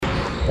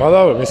Pa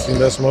dobro, mislim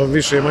da smo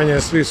više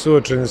manje svi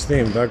suočeni s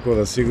tim, tako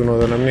da sigurno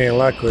da nam nije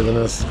lako i da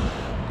nas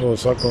u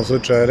svakom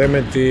slučaju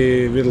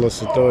remeti, vidjelo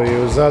se to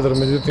i u Zadru,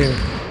 međutim,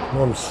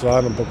 oni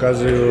stvarno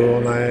pokazuju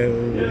onaj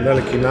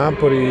veliki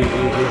napor i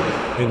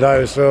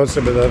daju sve od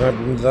sebe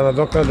da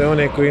nadoknade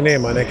one koji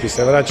nema, neki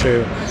se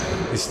vraćaju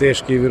iz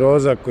teških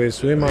viroza koje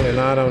su imali,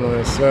 naravno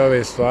sve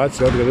ove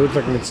situacije, odgod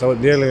utakmica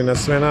dijelili na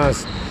sve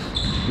nas,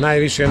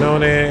 najviše na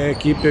one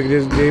ekipe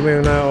gdje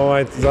imaju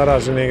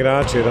zaražene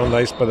igrače jer onda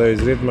ispadaju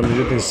iz ritma,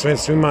 međutim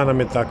svima nam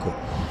je tako.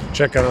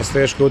 Čeka nas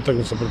teška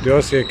utakmica protiv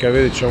Osijeka,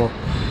 vidjet ćemo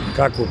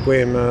kako, u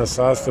kojem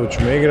sastavu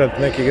ćemo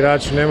igrati. Neki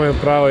igrači nemaju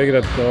pravo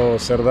igrati kao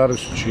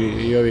Serdarušić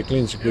i ovi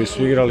klinci koji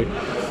su igrali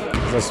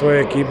za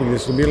svoje ekipe gdje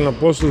su bili na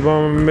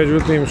posudbama,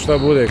 međutim šta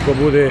bude, ko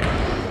bude,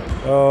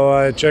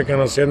 čeka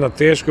nas jedna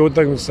teška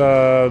utakmica,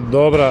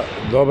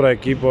 dobra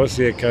ekipa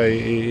Osijeka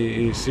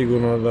i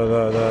sigurno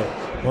da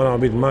moramo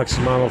biti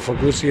maksimalno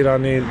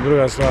fokusirani.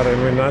 Druga stvar je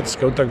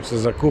eliminacijska utakmica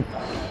za kup,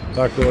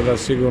 tako da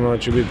sigurno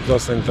će biti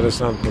dosta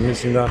interesantno.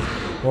 Mislim da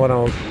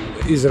moramo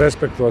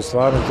izrespektovati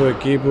stvarno tu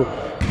ekipu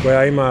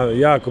koja ima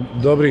jako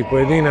dobrih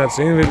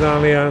pojedinaca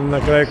individualni, a na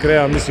kraju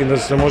kraja mislim da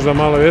su se možda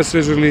malo i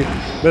osvježili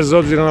bez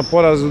obzira na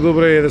poraz u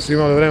Dubrovu, da su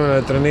imali vremena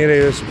da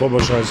treniraju i da su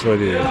poboljšali svoj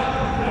dio.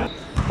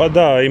 Pa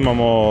da,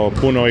 imamo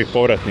puno ovih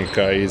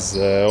povratnika iz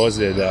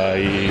ozljeda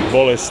i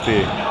bolesti,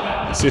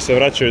 svi se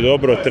vraćaju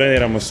dobro,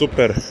 treniramo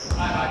super,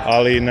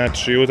 ali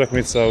znači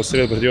utakmica u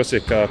srijedu protiv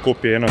Osijeka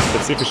kup je jedno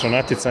specifično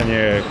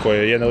natjecanje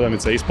koje jedna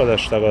utakmica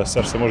ispadaš, tako da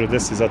sad se može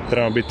desiti, zato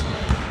trebamo biti,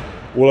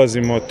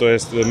 ulazimo, to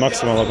jest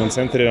maksimalno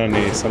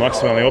koncentrirani sa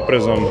maksimalnim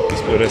oprezom,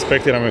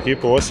 respektiramo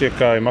ekipu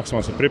Osijeka i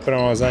maksimalno se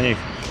pripremamo za njih,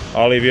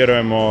 ali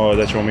vjerujemo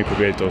da ćemo mi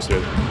pobijediti ovu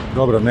srijedu.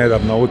 Dobro,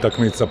 nedavna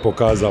utakmica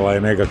pokazala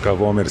je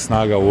nekakav omjer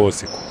snaga u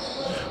Osijeku.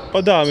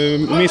 Pa da,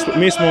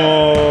 mi smo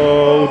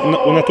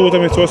na tu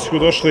utakmicu u Osijeku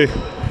došli,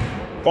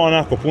 pa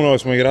onako, puno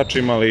smo igrači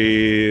imali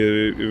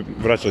i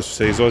vraćali su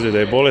se iz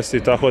ozljeda i bolesti,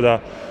 tako da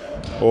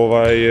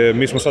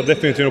mi smo sad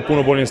definitivno u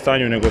puno boljem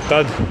stanju nego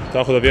tad,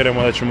 tako da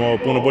vjerujemo da ćemo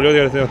puno bolje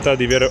odigrati nego tad,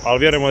 ali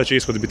vjerujemo da će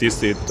ishod biti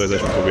isti, to je da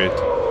ćemo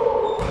pobijediti.